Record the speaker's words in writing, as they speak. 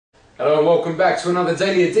Hello and welcome back to another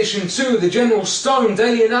daily edition to the General Stone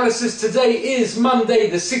Daily Analysis. Today is Monday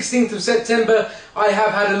the 16th of September. I have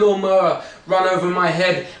had a lawnmower run over my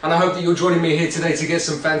head and I hope that you're joining me here today to get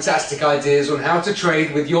some fantastic ideas on how to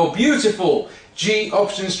trade with your beautiful G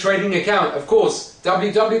Options trading account. Of course,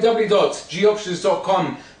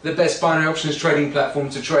 www.goptions.com, the best binary options trading platform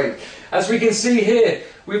to trade. As we can see here,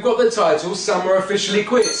 we've got the title, Summer Officially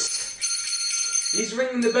Quits. He's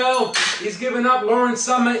ringing the bell, he's given up. Lawrence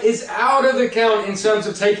Summer is out of the count in terms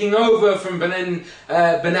of taking over from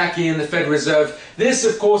Bernanke in the Fed Reserve. This,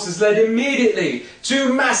 of course, has led immediately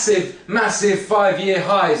to massive 5-year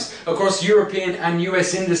highs across European and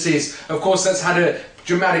US indices. Of course, that's had a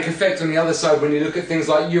dramatic effect on the other side. When you look at things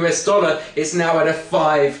like US dollar, it's now at a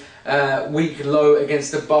 5-week low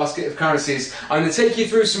against a basket of currencies. I'm going to take you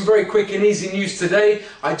through some very quick and easy news today.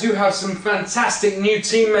 I do have some fantastic new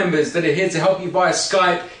team members that are here to help you via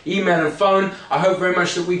Skype, email and phone. I hope very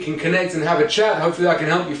much that we can connect and have a chat. Hopefully I can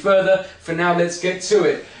help you further. For now, let's get to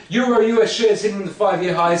it. Euro-US shares hitting the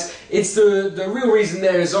 5-year highs. It's the real reason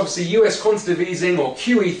there is obviously US quantitative easing, or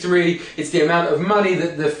QE3. It's the amount of money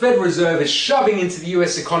that the Fed Reserve is shoving into the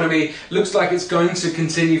US economy. Looks like it's going to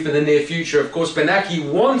continue for the near future. Of course,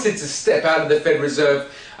 Bernanke wanted to step out of the Fed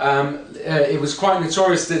Reserve. It was quite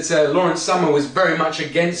notorious that Lawrence Summer was very much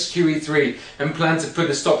against QE3 and planned to put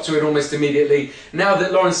a stop to it almost immediately. Now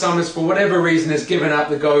that Lawrence Summers, for whatever reason, has given up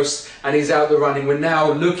the ghost and he's out the running, we're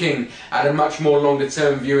now looking at a much more longer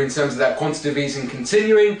term view in terms of that quantitative easing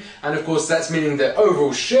continuing. And of course, that's meaning that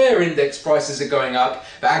overall share index prices are going up,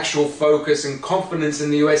 but actual focus and confidence in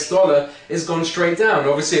the US dollar has gone straight down.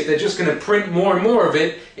 Obviously, if they're just going to print more and more of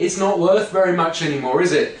it, it's not worth very much anymore,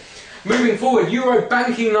 is it? Moving forward, Euro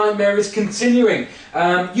banking nightmare is continuing.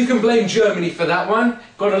 You can blame Germany for that one.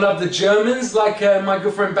 Gotta love the Germans, like my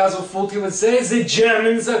good friend Basil Fawlty would say, the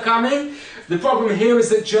Germans are coming. The problem here is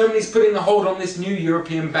that Germany's putting a hold on this new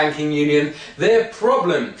European banking union. Their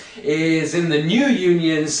problem is in the new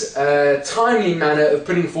union's timely manner of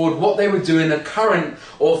putting forward what they would do in a current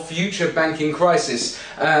or future banking crisis.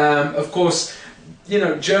 Of course, you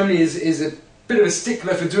know, Germany is a bit of a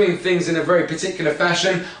stickler for doing things in a very particular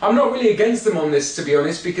fashion. I'm not really against them on this, to be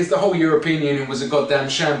honest, because the whole European Union was a goddamn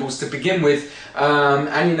shambles to begin with.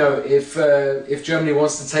 And you know, if Germany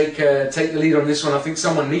wants to take the lead on this one, I think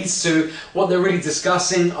someone needs to. What they're really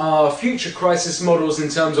discussing are future crisis models in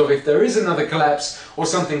terms of if there is another collapse or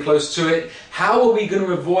something close to it, how are we going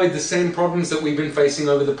to avoid the same problems that we've been facing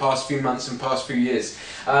over the past few months and past few years?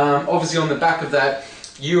 Obviously, on the back of that,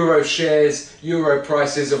 Euro shares, Euro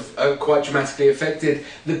prices are quite dramatically affected.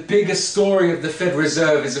 The biggest story of the Fed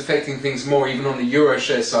Reserve is affecting things more even on the Euro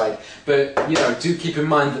share side. But, you know, do keep in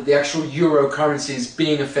mind that the actual Euro currency is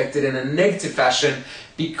being affected in a negative fashion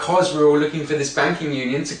because we're all looking for this banking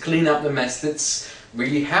union to clean up the mess that's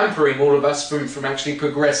really hampering all of us from actually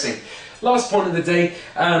progressing. Last point of the day,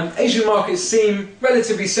 Asian markets seem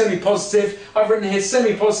relatively semi-positive. I've written here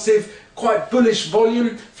semi-positive, quite bullish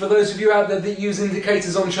volume. For those of you out there that use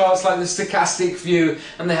indicators on charts like the stochastic view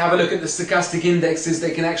and they have a look at the stochastic indexes,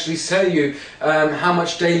 they can actually tell you how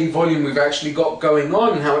much daily volume we've actually got going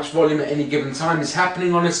on and how much volume at any given time is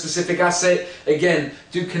happening on a specific asset. Again,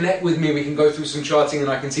 do connect with me, we can go through some charting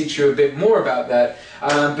and I can teach you a bit more about that.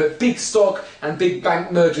 But big stock and big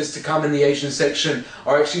bank mergers to come in the Asian section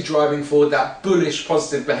are actually driving forward that bullish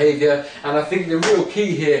positive behavior, and I think the real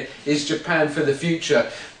key here is Japan for the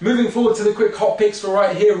future. Moving forward to the quick hot picks for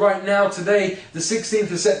right here, right now, today, the 16th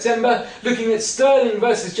of September, looking at sterling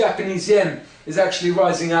versus Japanese yen is actually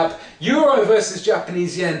rising up. Euro versus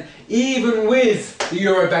Japanese yen, even with the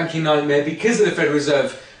Euro banking nightmare because of the Fed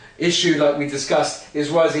Reserve issue like we discussed, is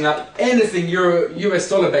rising up. Anything US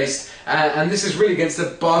dollar based, and this is really against a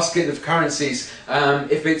basket of currencies.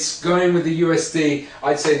 If it's going with the USD,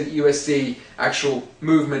 I'd say that USD actual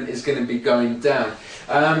movement is going to be going down.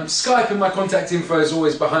 Skype and my contact info is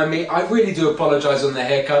always behind me. I really do apologise on the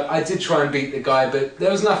haircut. I did try and beat the guy, but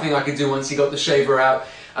there was nothing I could do once he got the shaver out.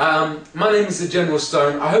 My name is the General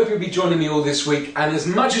Stone. I hope you'll be joining me all this week, and as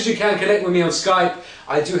much as you can connect with me on Skype,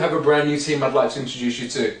 I do have a brand new team I'd like to introduce you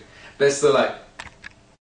to. Best of luck.